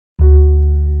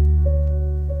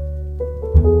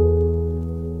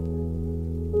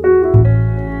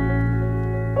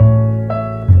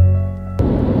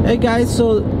guys,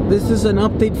 so this is an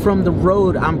update from the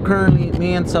road.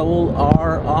 Me and Saul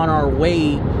are on our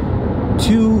way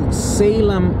to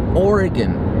Salem,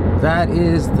 Oregon. That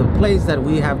is the place that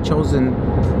we have chosen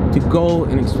to go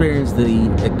and experience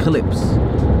the eclipse.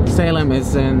 Salem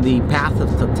is in the path of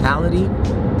totality,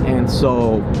 and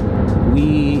so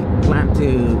we plan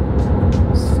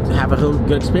to have a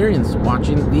good experience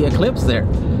watching the eclipse there.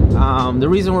 The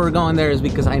reason we're going there is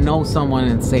because I know someone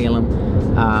in Salem,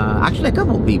 actually a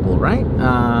couple of people, right?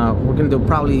 We're gonna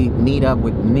probably meet up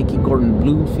with Nikki Gordon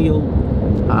Bloomfield.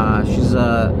 She's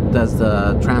does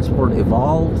the Transport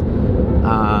Evolved,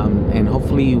 and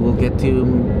hopefully we'll get to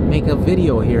make a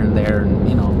video here and there, and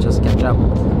you know, just catch up.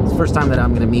 It's the first time that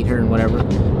I'm gonna meet her and whatever.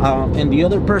 And the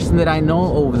other person that I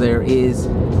know over there is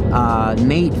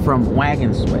Nate from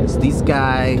Wagons West. This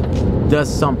guy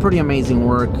does some pretty amazing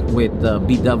work with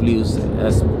BWs,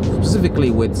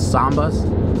 specifically with Sambas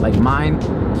like mine.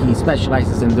 He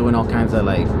specializes in doing all kinds of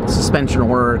like suspension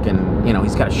work, and you know,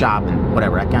 he's got a shop and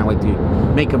whatever. I can't wait to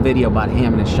make a video about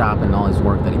him and his shop and all his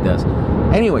work that he does.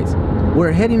 Anyways,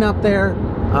 we're heading up there.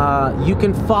 You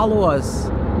can follow us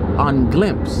on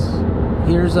Glimpse.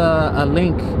 Here's a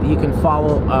link you can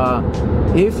follow.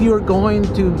 If you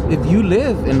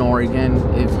live in Oregon,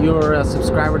 if you're a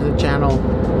subscriber to the channel,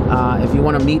 if you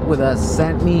want to meet with us,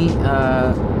 send me,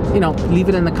 you know, leave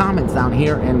it in the comments down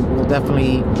here, and we'll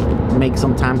definitely make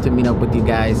some time to meet up with you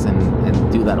guys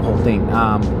and do that whole thing.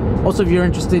 Also, if you're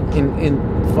interested in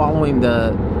following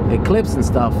the eclipse and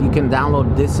stuff, you can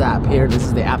download this app here. This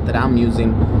is the app that I'm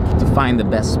using to find the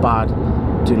best spot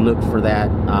to look for that.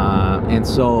 And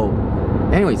so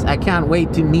anyways, I can't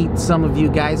wait to meet some of you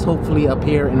guys, hopefully up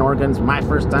here in Oregon. It's my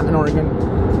first time in Oregon,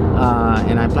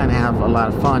 and I plan to have a lot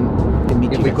of fun and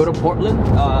meet you guys. If we go to Portland,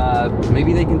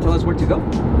 maybe they can tell us where to go.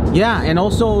 Yeah, and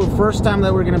also first time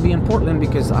that we're going to be in Portland,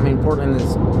 because I mean, Portland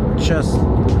is just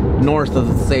north of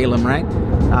Salem, right?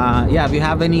 Yeah, if you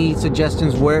have any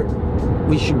suggestions where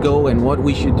we should go and what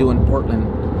we should do in Portland.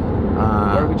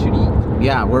 Where we should eat.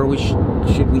 Yeah, where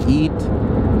should we eat?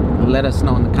 Let us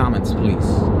know in the comments, please.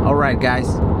 All right, guys.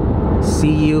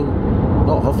 See you,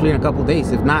 hopefully in a couple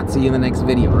days. If not, see you in the next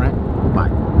video, all right?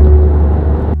 Bye.